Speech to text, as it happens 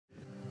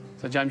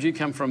So, James, you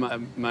come from a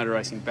motor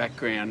racing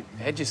background.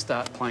 How'd you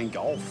start playing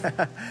golf?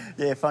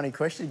 Yeah, funny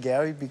question,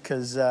 Gowie,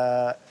 because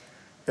it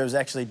was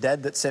actually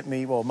Dad that sent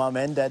me, well, Mum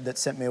and Dad that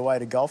sent me away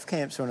to golf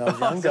camps when I was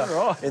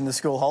younger in the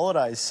school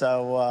holidays.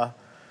 So,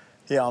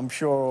 yeah, I'm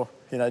sure,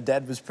 you know,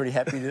 Dad was pretty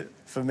happy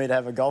for me to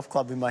have a golf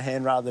club in my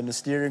hand rather than a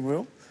steering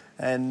wheel.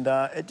 And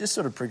it just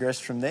sort of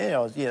progressed from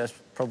there.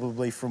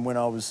 Probably from when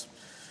I was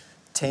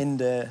 10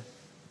 to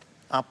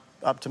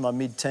up to my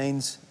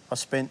mid-teens. I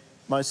spent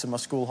most of my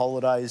school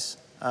holidays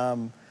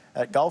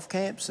at golf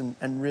camps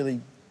and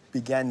really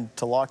began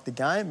to like the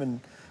game.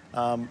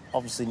 And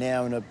obviously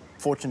now in a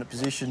fortunate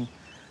position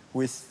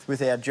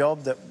with our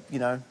job that, you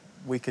know,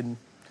 we can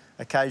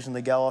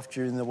occasionally go off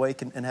during the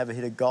week and have a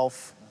hit of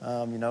golf.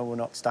 You know, we're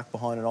not stuck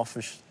behind an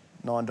office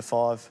 9 to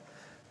 5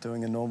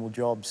 doing a normal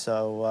job.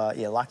 So,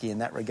 yeah, lucky in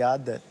that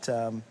regard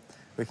that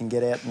we can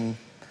get out and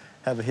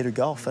have a hit of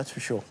golf, that's for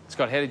sure.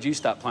 Scott, how did you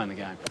start playing the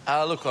game?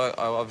 Look, I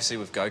obviously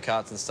with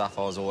go-karts and stuff,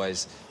 I was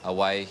always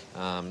away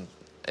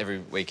every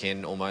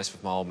weekend almost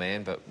with my old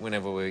man, but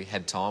whenever we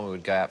had time, we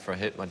would go out for a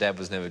hit. My dad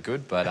was never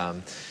good, but I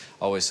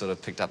always sort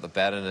of picked up the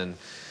baton, and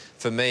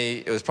for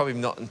me, it was probably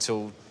not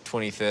until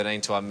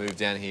 2013 till I moved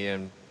down here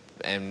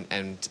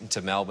and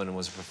to Melbourne and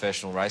was a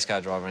professional race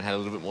car driver and had a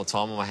little bit more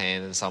time on my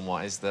hand in some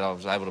ways that I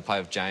was able to play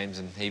with James,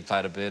 and he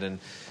played a bit,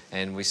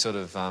 and we sort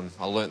of,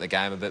 I learnt the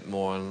game a bit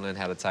more and learned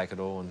how to take it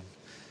all, and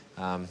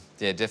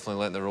yeah, definitely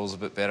learnt the rules a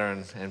bit better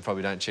and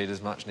probably don't cheat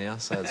as much now,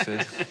 so it's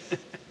good.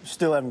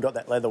 Still haven't got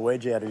that leather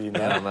wedge out of you,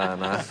 mate.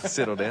 No.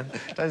 Settle down.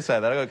 Don't say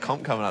that. I've got a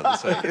comp coming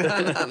up this week.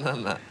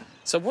 No.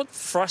 So what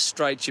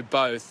frustrates you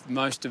both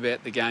most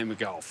about the game of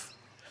golf?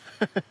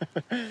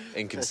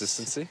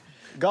 Inconsistency.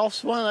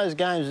 Golf's one of those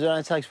games that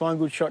only takes one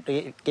good shot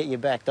to get you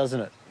back, doesn't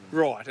it?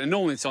 Right, and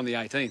normally it's on the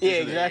 18th, Yeah,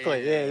 isn't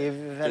exactly. it? Yeah,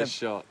 you've had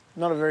shot.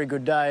 Not a very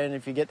good day, and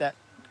if you get that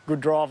good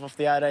drive off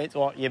the 18th,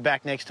 well, you're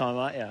back next time,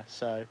 aren't you?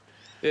 So...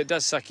 Yeah, it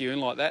does suck you in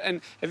like that. And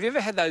have you ever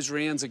had those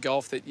rounds of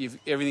golf that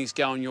everything's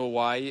going your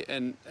way,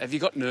 and have you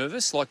got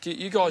nervous? Like,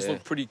 you guys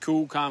look pretty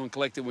cool, calm and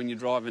collected when you're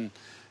driving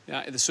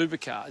the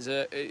supercar.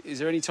 Is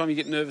there any time you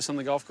get nervous on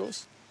the golf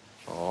course?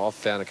 Oh, I've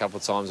found a couple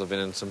of times I've been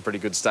in some pretty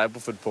good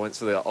Stapleford points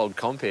for the old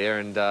comp here,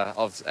 and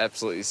I've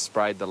absolutely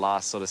sprayed the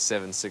last sort of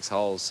 7-6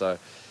 holes. So,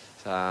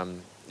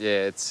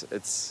 yeah,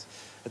 it's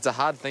a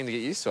hard thing to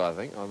get used to, I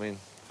think. I mean,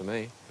 for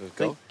me, with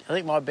golf. I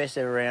think my best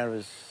ever round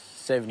was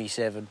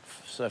 77,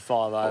 so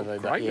 5 over.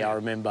 Great, but yeah, I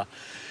remember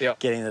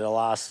getting to the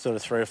last sort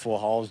of 3 or 4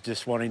 holes,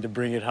 just wanting to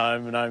bring it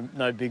home, and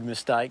no big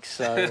mistakes.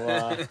 So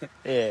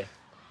yeah,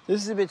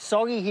 this is a bit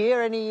soggy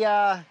here.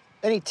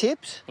 Any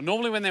tips? Well,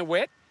 normally when they're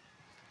wet,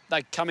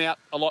 they come out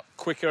a lot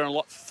quicker and a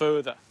lot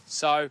further.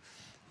 So,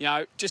 you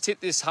know, just hit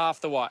this half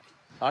the way.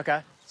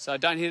 Okay. So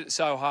don't hit it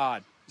so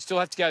hard. You still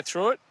have to go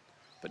through it,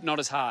 but not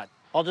as hard.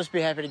 I'll just be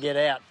happy to get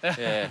out.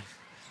 Yeah.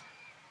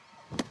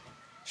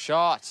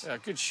 Shot. Yeah,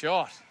 good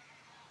shot.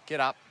 Get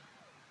up.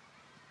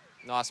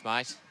 Nice,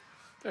 mate.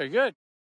 Very good.